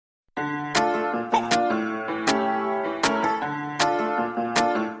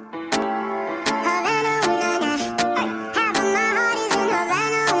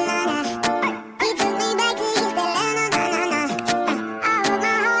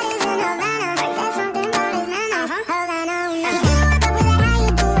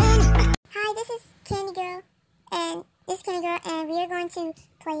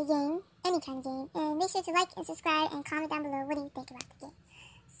any kind of game. And make sure to like and subscribe and comment down below what do you think about the game.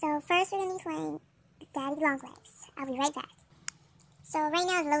 So first we're going to be playing Daddy Longlegs. I'll be right back. So right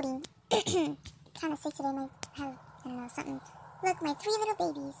now it's loading. Kind of sick today. I have, I don't know, something. Look, my 3 little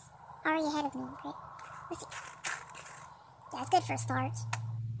babies already ahead of me. Great. Let's see. Yeah, it's good for a start.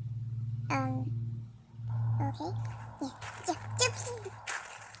 Okay. Yeah.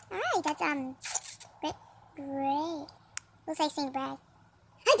 Alright, that's, great. Looks like St. Brad.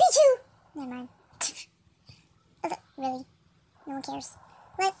 I beat you! Never mind. Really? No one cares.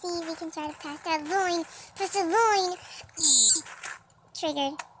 Let's see if we can try to pass that loin. Pass the loin!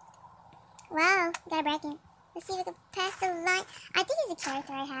 Triggered. Wow, got a bracket. Let's see if we can pass the line. I think it's a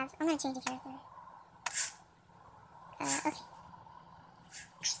character I have. I'm gonna change the character. Okay.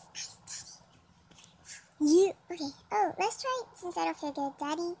 Okay. Oh, let's try, since I don't feel good.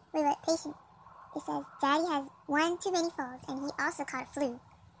 Daddy, wait, patient. It says, Daddy has 1 too many falls, and he also caught flu.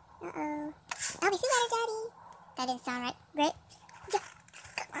 Uh-oh. I'll be feel better, Daddy. That didn't sound right. Great. Yeah.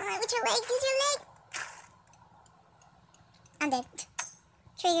 Come on, with your legs, use your leg. I'm dead.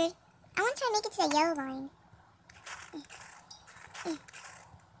 Triggered. I want to try and make it to the yellow line.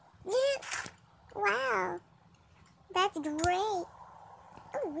 Wow. That's great.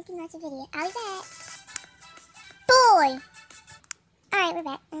 Oh, we can watch a video. I'll be back. Boy! Alright, we're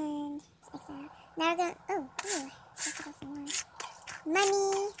back. And now we're going. Oh, let's get some more.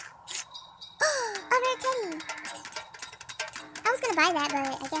 Money. Oh, over 10. I was gonna buy that, but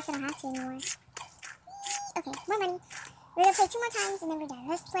I guess I don't have to anymore. Okay, more money. We're gonna play 2 more times and then we're done.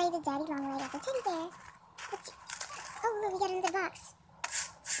 Let's play the Daddy Longlegs as a teddy bear. Oh, look, we got another box.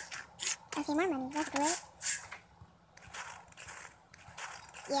 Okay, more money. That's great.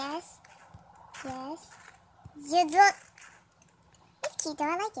 Yes. You look. It's cute though, I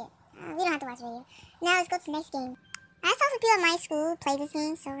like it. We don't have to watch the video. Now let's go to the next game. I saw some people at my school play this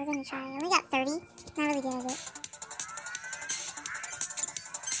game, so we're gonna try. I only got 30. Not really good at it.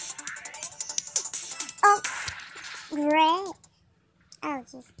 Oh, great. Oh,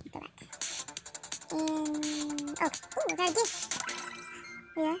 jeez. Go back. And, oh, ooh, I got a gift.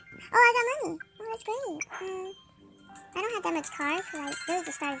 Yeah. Oh, I got money. Oh, that's great. I don't have that much cars, because I really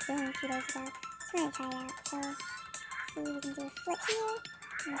just started doing a few days ago. Just want to try it out. So, see, we can do a flip here,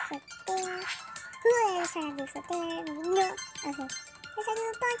 and a flip there. Ooh, let's try to do a flip there. Maybe no. Okay. Let's try to do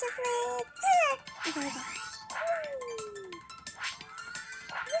a bunch of flips. Okay, okay.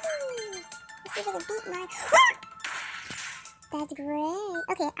 Let's see if I can beat my... That's great.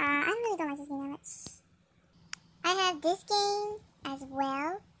 Okay, I really don't like this game that much. I have this game as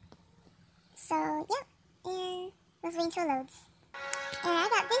well. So, yep. And let's wait until it loads. And I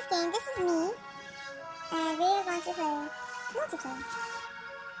got this game. This is me. And we're going to play multiplayer.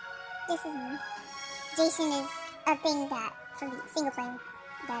 This is me. Jason is a thing that, from the single player,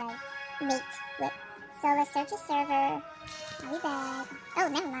 that I mate with. So let's search a server. I'll be back. Oh,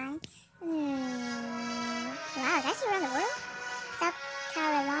 never mind. Wow, is that actually around the world? South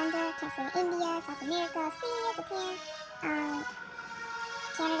Carolina, Canada, India, South America, Australia, Japan,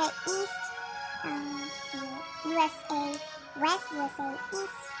 Canada East, USA West, USA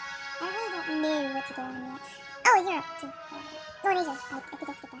East. I really don't know what to go on yet. Oh, Europe too. Oh, and Asia. I think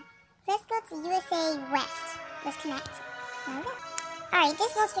I skipped that. Let's go to USA West. Let's connect. There we go. Alright,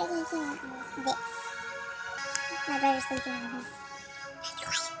 this most straight came out of this. My brother's sleeping on his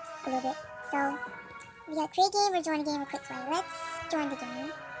a little bit. So, we got create game or join a game or quick play. Let's join the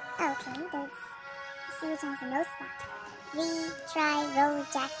game. Okay, let's see which one's the most spot. Retry, Rose,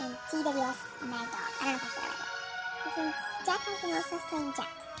 Jack, and TWS Mad Dog. I don't know if I said that right. Since Jack has the most, let's play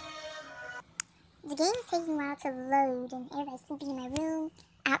Jack. The game is taking a while to load, and everybody's sleeping in my room,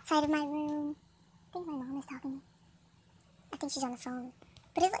 outside of my room. I think my mom is talking. I think she's on the phone.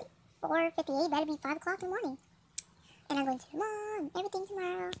 But it's like 4:58, better be 5 o'clock in the morning. And I'm going to the mall and everything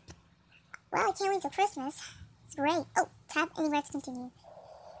tomorrow. Well, I can't wait till Christmas. It's great. Oh, tap anywhere to continue.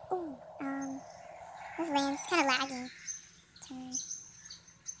 Ooh, that's lame. It's kind of lagging. Turn.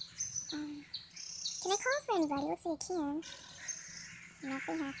 Can I call for anybody? Looks like I can.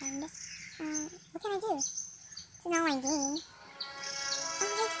 Nothing happened. What can I do? It's an online game.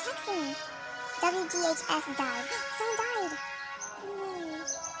 Oh, they're texting. WGHS died. Someone died. No.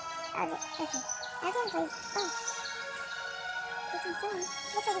 Oh, okay. I didn't play. Oh. Someone.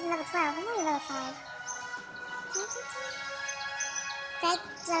 Looks like it's level 12. I'm only level 5. Can I talk to him? Fred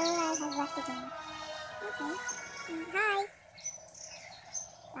Zola has left the game. Okay. Hi.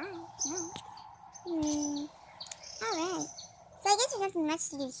 Bye. No. Alright. So I guess there's nothing much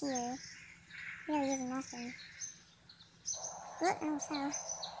to do here. Really isn't nothing. Look, oh, so. I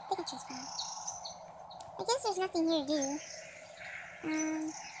think I chose fire. I guess there's nothing here to do.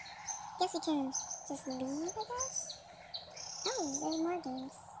 guess we can just leave, I guess? Oh, there's more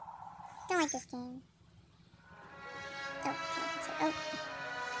games. Don't like this game. Oh, okay. Oh,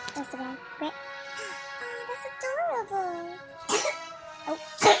 Instagram. Great. Oh, that's adorable. Oh.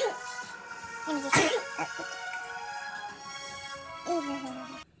 Let me just...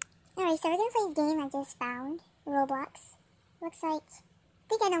 Alright, so we're gonna play this game I just found. Roblox. Looks like... I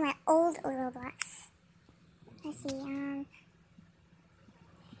think I know my old Roblox. Let's see,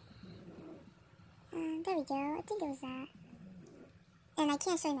 there we go. I think it was that. And I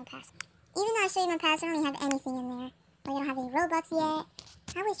can't show you my password. Even though I show you my password, I don't really have anything in there. Like, I don't have any Robux yet.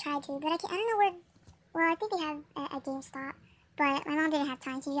 I always try to, but I don't know where... Well, I think they have at GameStop. But my mom didn't have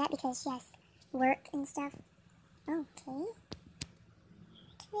time to yet because she has work and stuff. Okay.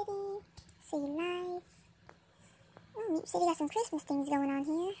 Pretty. City life. Oh, Meep City got some Christmas things going on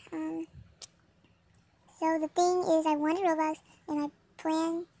here. So the thing is, I wanted Robux, and my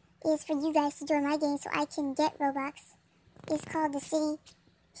plan is for you guys to join my game so I can get Robux. It's called the city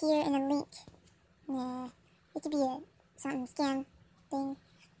here in a link. Nah, it could be a something scam thing.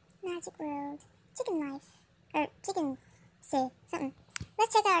 Magic world, chicken life, or chicken say something.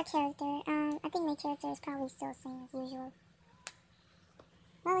 Let's check out our character. I think my character is probably still the same as usual.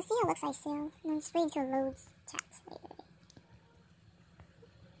 Well, let's see how it looks like still. I'm just waiting until it loads chat. Wait.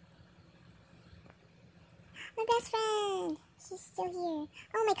 My best friend! She's still here.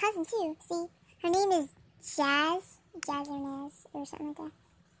 Oh, my cousin too. See? Her name is Jazz. Jazzernaz or something like that.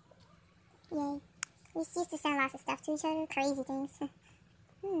 Yay. We used to send lots of stuff to each other. Crazy things.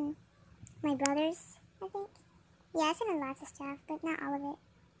 My brothers, I think. Yeah, I sent them lots of stuff, but not all of it.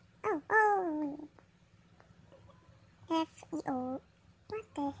 Oh. F-E-O. What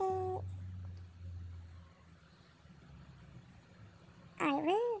the heck? Alright,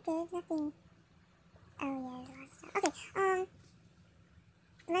 we're good. Nothing. Oh, yeah, there's a lot of stuff. Okay,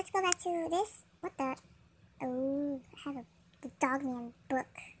 let's go back to this. What the? Oh, I have the Dogman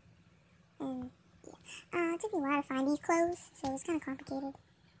book. And, yeah. It took me a while to find these clothes, so it's kind of complicated.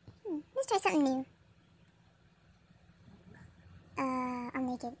 Let's try something new. I'm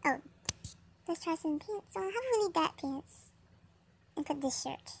naked. Oh, let's try some pants. How do we need that pants? And put this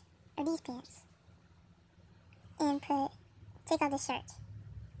shirt. Or these pants. And take out the shirt.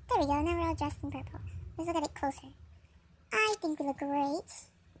 There we go, now we're all dressed in purple. Let's look at it closer. I think we look great.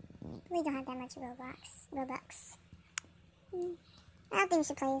 We don't have that much Robux. I don't think we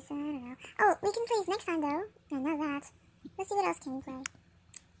should play this, I don't know. Oh, we can play this next time though. I know that. Let's see what else can we play.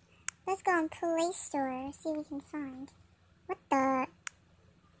 Let's go on Play Store, see what we can find. What the?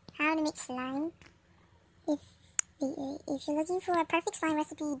 How to make slime? If you're looking for a perfect slime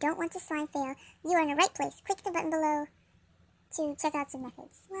recipe, you don't want to slime fail, you are in the right place. Click the button below to check out some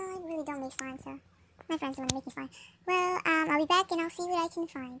methods. Well, I really don't make slime, so my friends want to make me slime. Well, I'll be back and I'll see what I can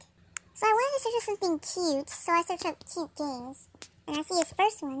find. So I wanted to search for something cute, so I searched up cute games. And I see his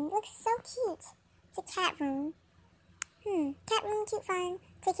first one. It looks so cute. It's a cat room. Cat room, cute fun.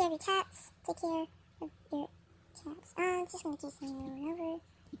 Take care of your cats. Take care of your cats. I'm just gonna keep saying over and over.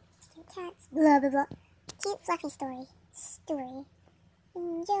 Take care of cats. Blah, blah, blah. Cute, fluffy story.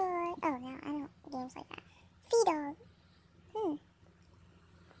 Enjoy. Oh, no, I don't games like that. Feed dog.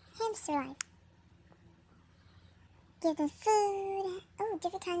 Hamster life. Give them food. Oh,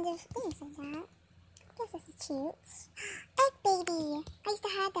 different kinds of things like that. I guess this is cute. Egg baby. I used to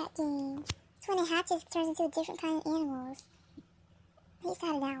have that game. It's when it hatches, it turns into a different kind of animals. I used to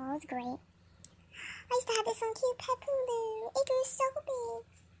have an owl. It was great. I used to have this one cute pet Hulu. It grew so big.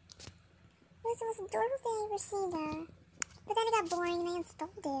 It was the most adorable thing I ever seen though. But then it got boring and I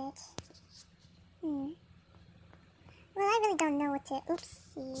installed it. Well, I really don't know what to...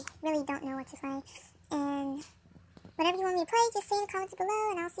 Oopsie. Really don't know what to play. And whatever you want me to play, just say in the comments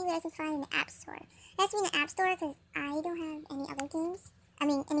below and I'll see what I can find in the App Store. It has to be in the App Store because I don't have any other games. I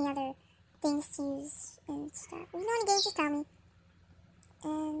mean, any other things to use and stuff. If you know any games, just tell me.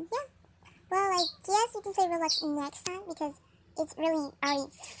 And yeah. Well, I guess we can play Roblox next time because it's really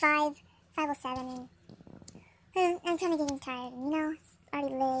already 5:07 and I'm kind of getting tired. You know, it's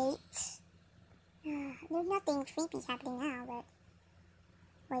already late. There's nothing creepy happening now, but...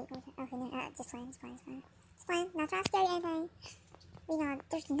 Wait, what's it? Okay, no, just fine, it's fine. Not trying to scare you anything. You know,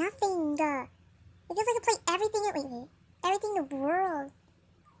 there's nothing, it feels like I play everything everything in the world.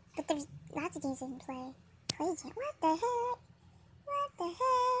 But there's lots of games I can play. What the heck?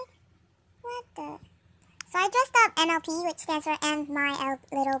 So I dressed up MLP, which stands for My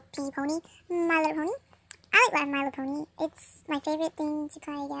Little P Pony. My Little Pony. I like My Little Pony. It's my favorite thing to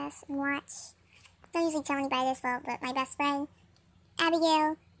play, I guess, and watch. Don't usually tell anybody this, well, but my best friend,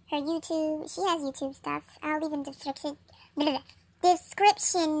 Abigail, her YouTube, she has YouTube stuff. I'll leave in the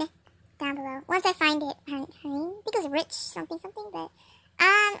description down below. Once I find it, her name, I think it was Rich something, but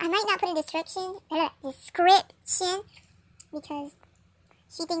I might not put a description, because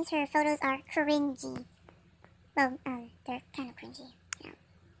she thinks her photos are cringy. Well, they're kind of cringy, you know,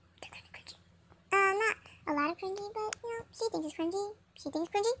 they're kind of cringy. Not a lot of cringy, but, you know, she thinks it's cringy. She thinks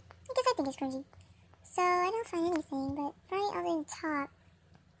it's cringy. I guess I think it's cringy. So, I don't find anything, but right other than top,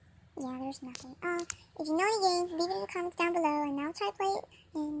 yeah, there's nothing. If you know any games, leave it in the comments down below, and I'll try to play it,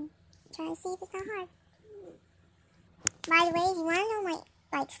 and try to see if it's not hard. By the way, if you want to know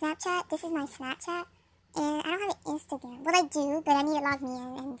my, Snapchat, this is my Snapchat, and I don't have an Instagram. Well, I do, but I need to log me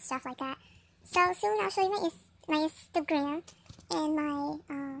in and stuff like that. So, soon I'll show you my Instagram, and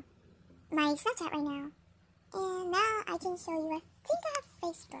my Snapchat right now. And now I can show you, I think I have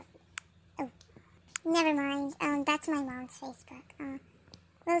Facebook. Oh, never mind, that's my mom's Facebook.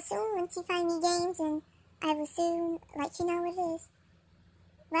 Well, soon, once you find me games, and I will soon let you know what it is.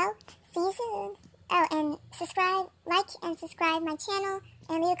 Well, see you soon. Oh, and subscribe, like and subscribe my channel,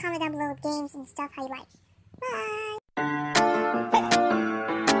 and leave a comment down below with games and stuff how you like. Bye!